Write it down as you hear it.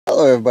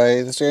Hello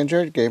everybody, this is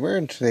Android Gamer,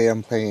 and today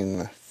I'm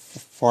playing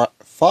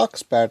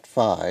Foxbat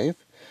 5,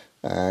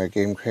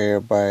 game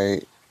created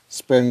by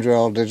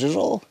Spandrel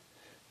Digital,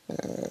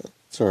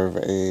 sort of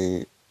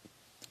a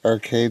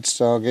arcade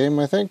style game,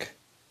 I think.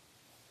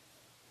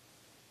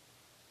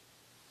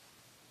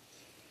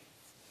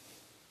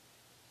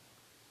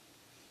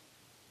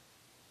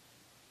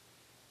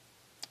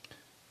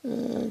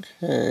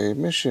 Okay,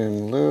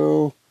 mission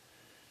low.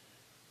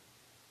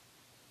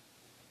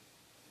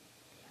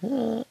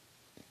 Uh,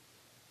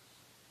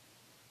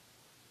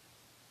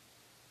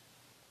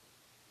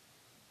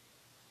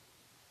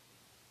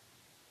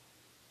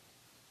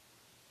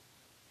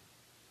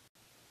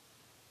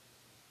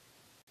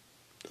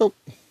 oh,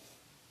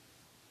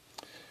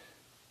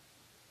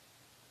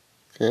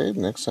 okay,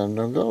 next time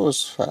don't go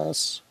as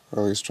fast,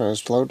 or at least try to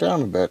slow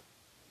down a bit.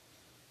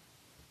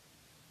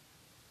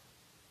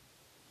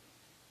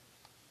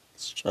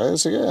 Let's try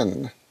this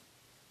again.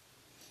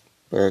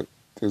 But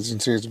as you can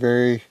see, it's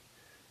very,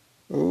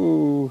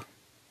 ooh,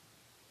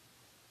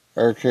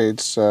 arcade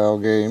style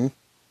game.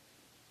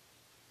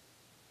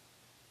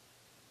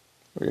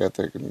 We got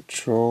the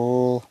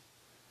control.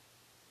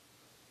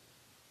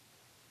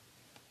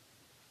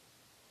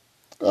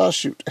 Oh,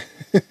 shoot.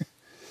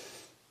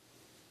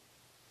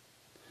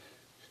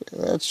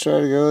 Let's try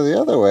to go the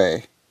other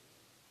way.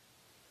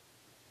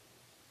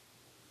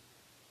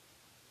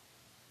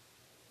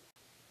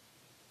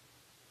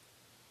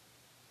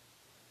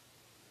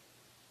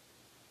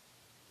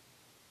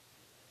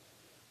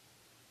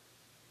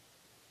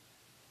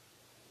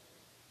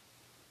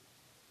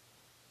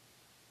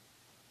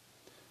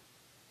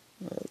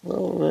 That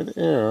little red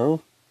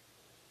arrow.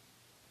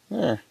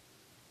 There.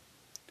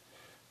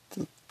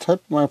 The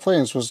type of my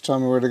plane is supposed to tell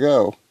me where to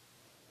go.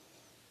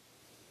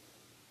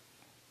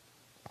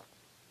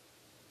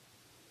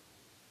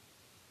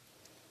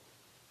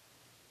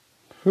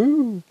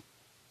 Whoo!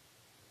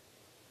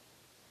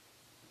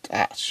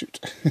 Ah, shoot.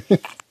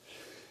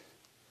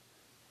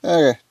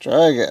 Okay,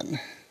 try again.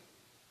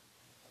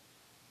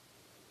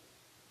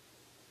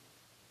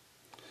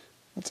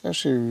 Let's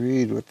actually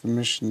read what the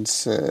mission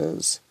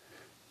says.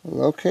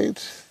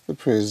 Locate the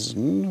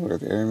prison where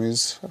the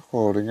enemy's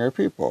holding our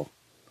people.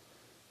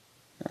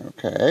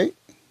 Okay.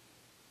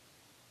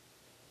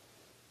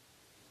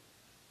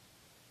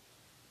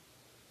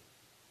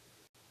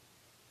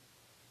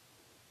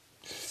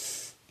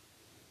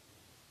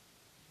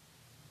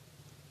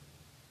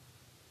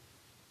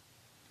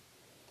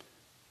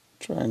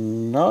 Try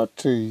not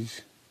to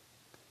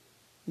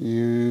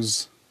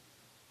use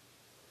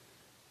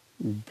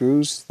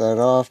boost that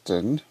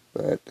often,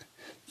 but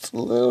it's a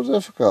little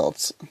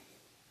difficult.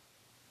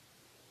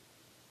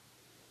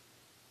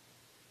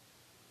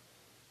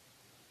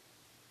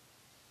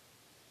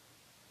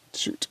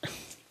 Shoot.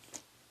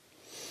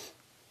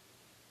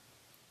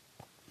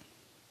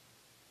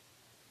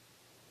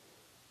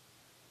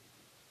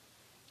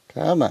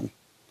 Come on.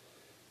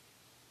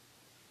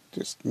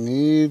 Just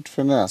need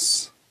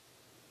finesse.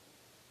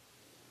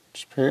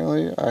 Which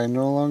apparently I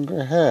no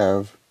longer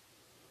have.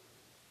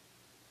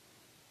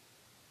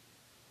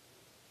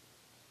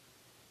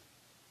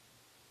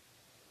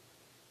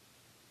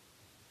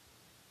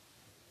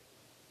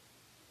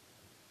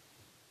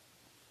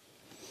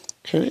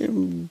 Can't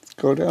even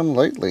go down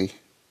lightly.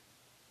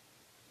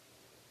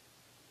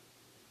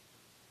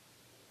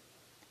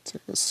 It's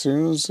like as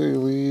soon as they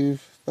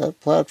leave that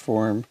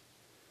platform,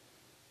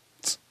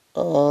 it's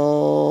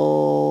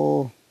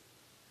all...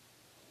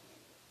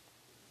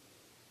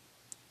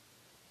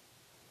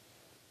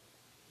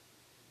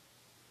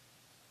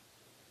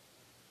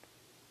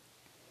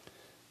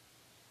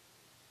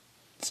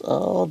 It's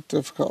all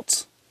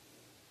difficult.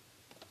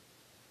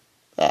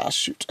 Ah,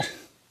 shoot.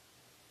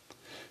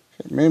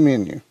 Okay, main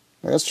menu.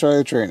 Let's try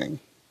the training.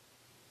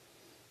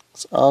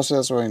 So also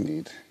that's what I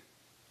need.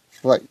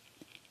 Flight.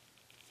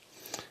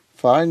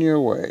 Find your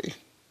way.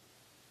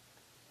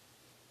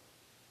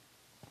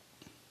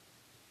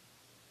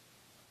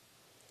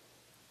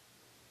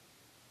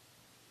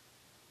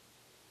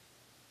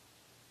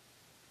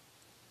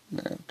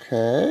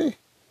 Okay.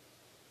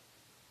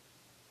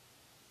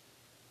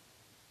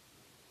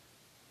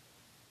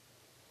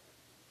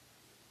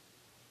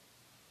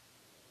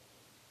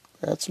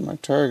 That's my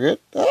target.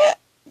 Ah!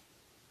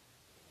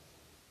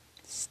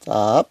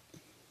 Stop.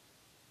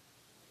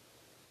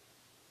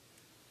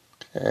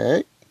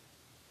 Okay.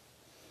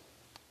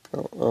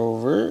 Go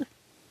over.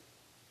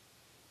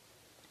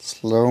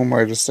 Slow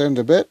my descent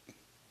a bit.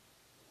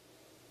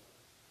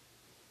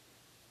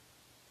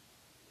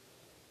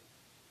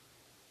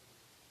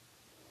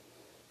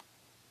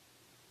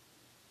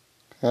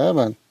 Come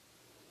on.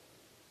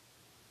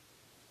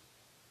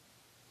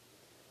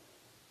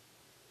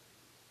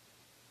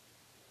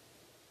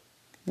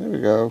 There we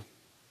go.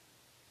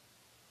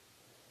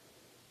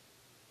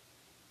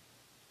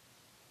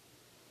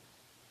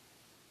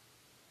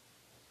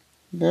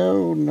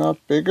 No,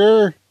 not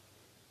bigger.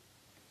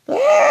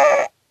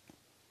 Ah!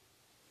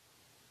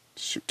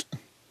 Shoot.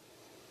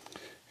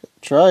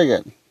 Try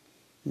again.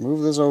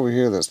 Move this over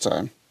here this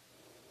time.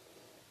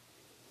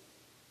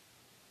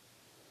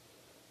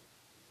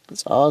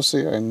 Because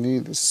obviously I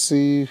need to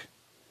see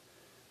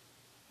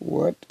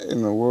what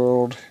in the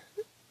world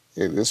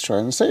it is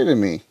trying to say to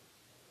me.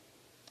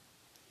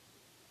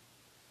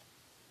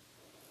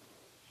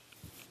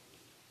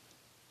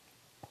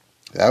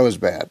 That was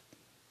bad.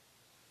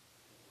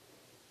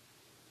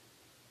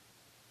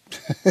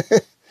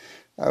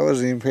 I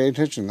wasn't even paying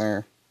attention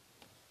there.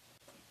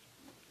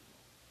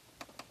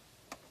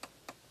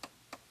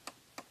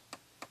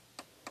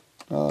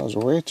 Oh, it was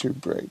way too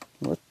bright.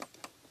 What?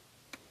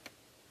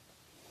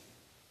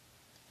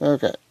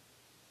 Okay.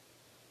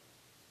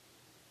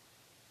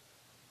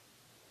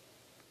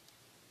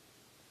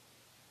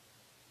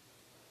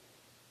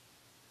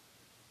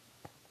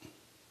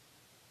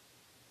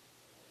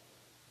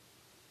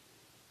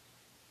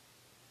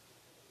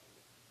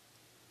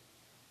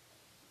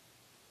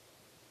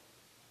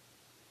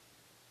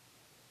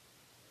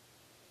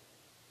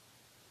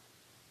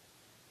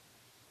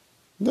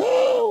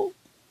 No!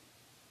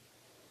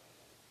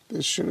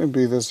 This shouldn't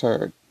be this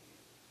hard.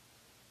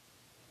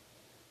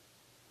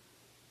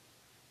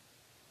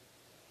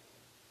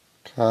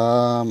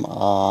 Come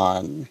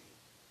on.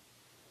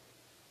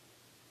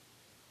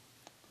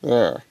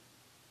 There.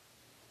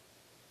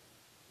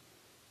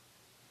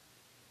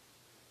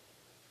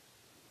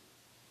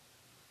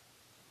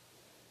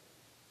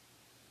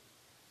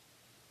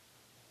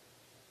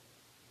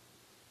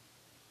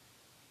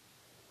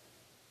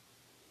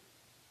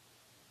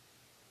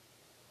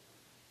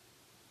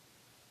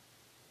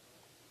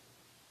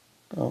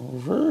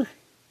 Over.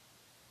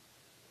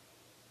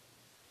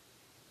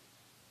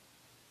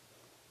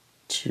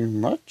 Too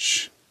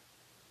much.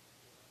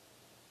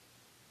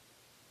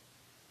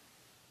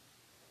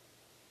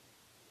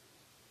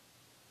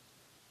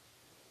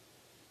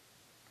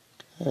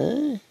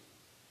 Okay.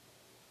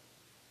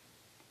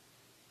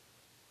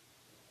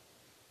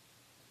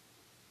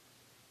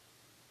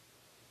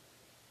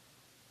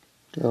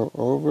 Go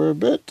over a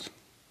bit.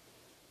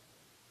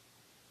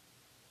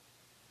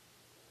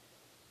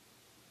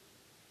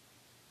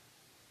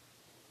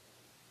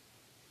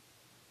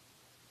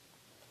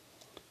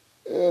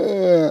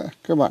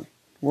 Come on.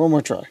 One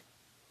more try.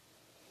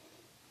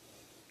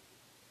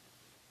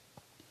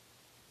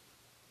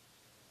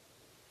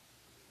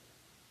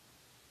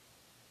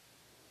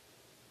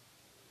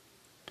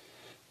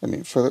 I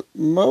mean, for the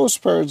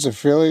most part, it's a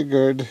fairly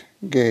good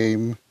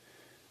game.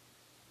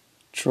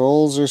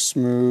 Trolls are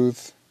smooth.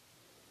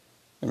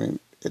 I mean,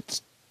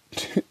 it's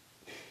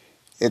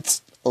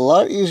it's a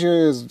lot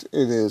easier as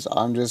it is.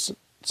 I'm just,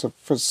 so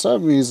for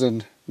some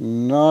reason,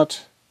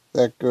 not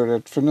that good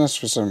at finesse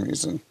for some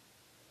reason.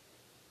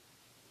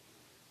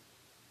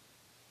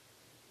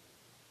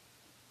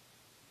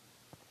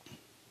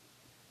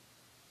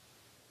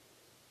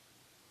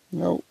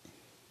 Nope.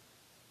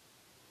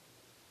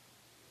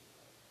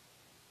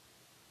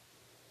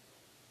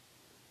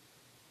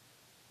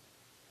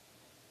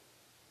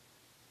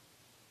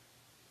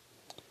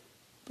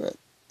 But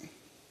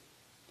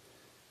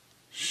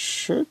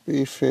should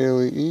be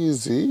fairly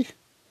easy.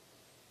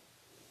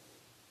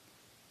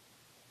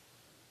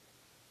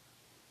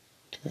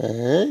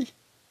 Okay.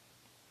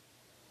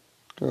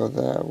 Go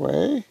that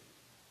way.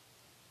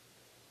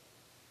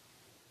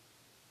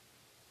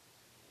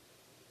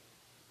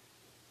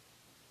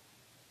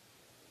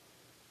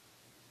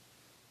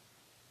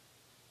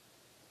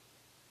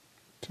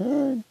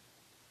 Turn.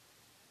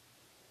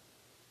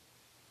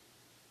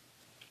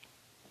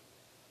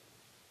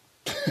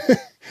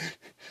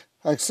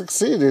 I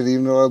succeeded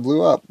even though I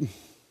blew up.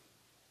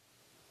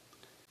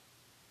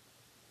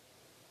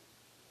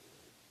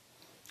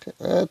 Okay,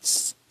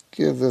 let's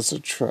give this a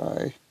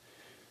try.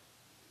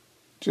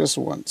 Just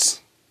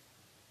once.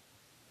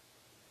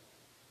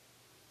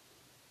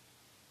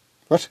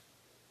 What?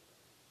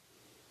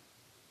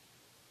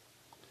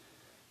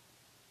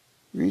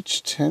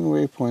 Reach 10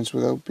 waypoints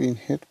without being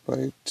hit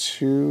by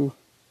 2.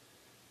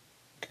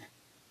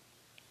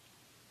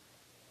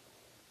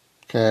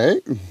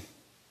 Okay.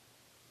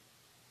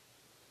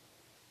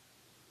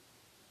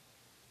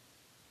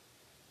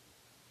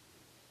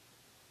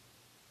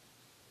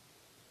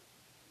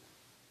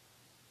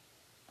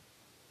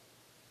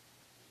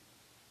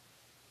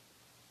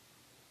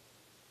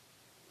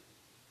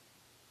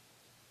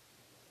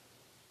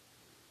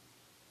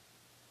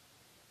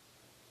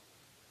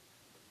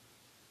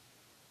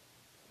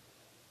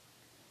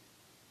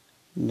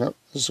 Nope,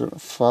 it's going to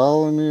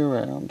follow me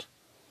around.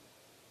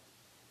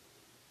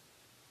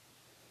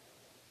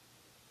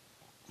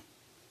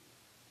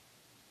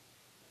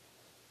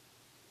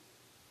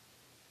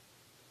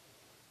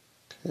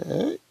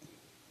 Okay,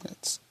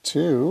 that's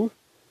 2.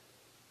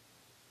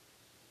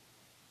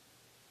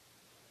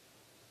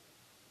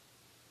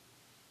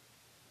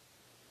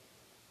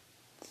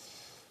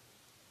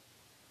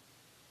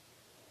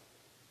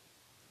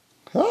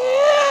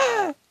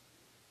 Ah!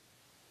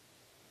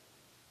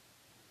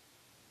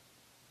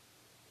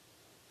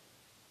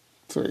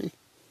 3.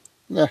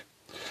 Yeah.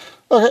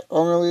 Okay, I'm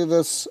going to leave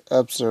this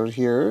episode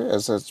here,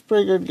 as it's a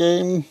pretty good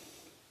game.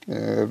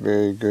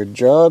 Very good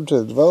job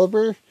to the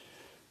developer.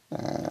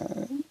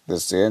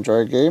 This is the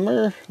Android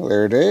Gamer.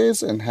 Later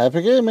days and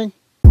happy gaming.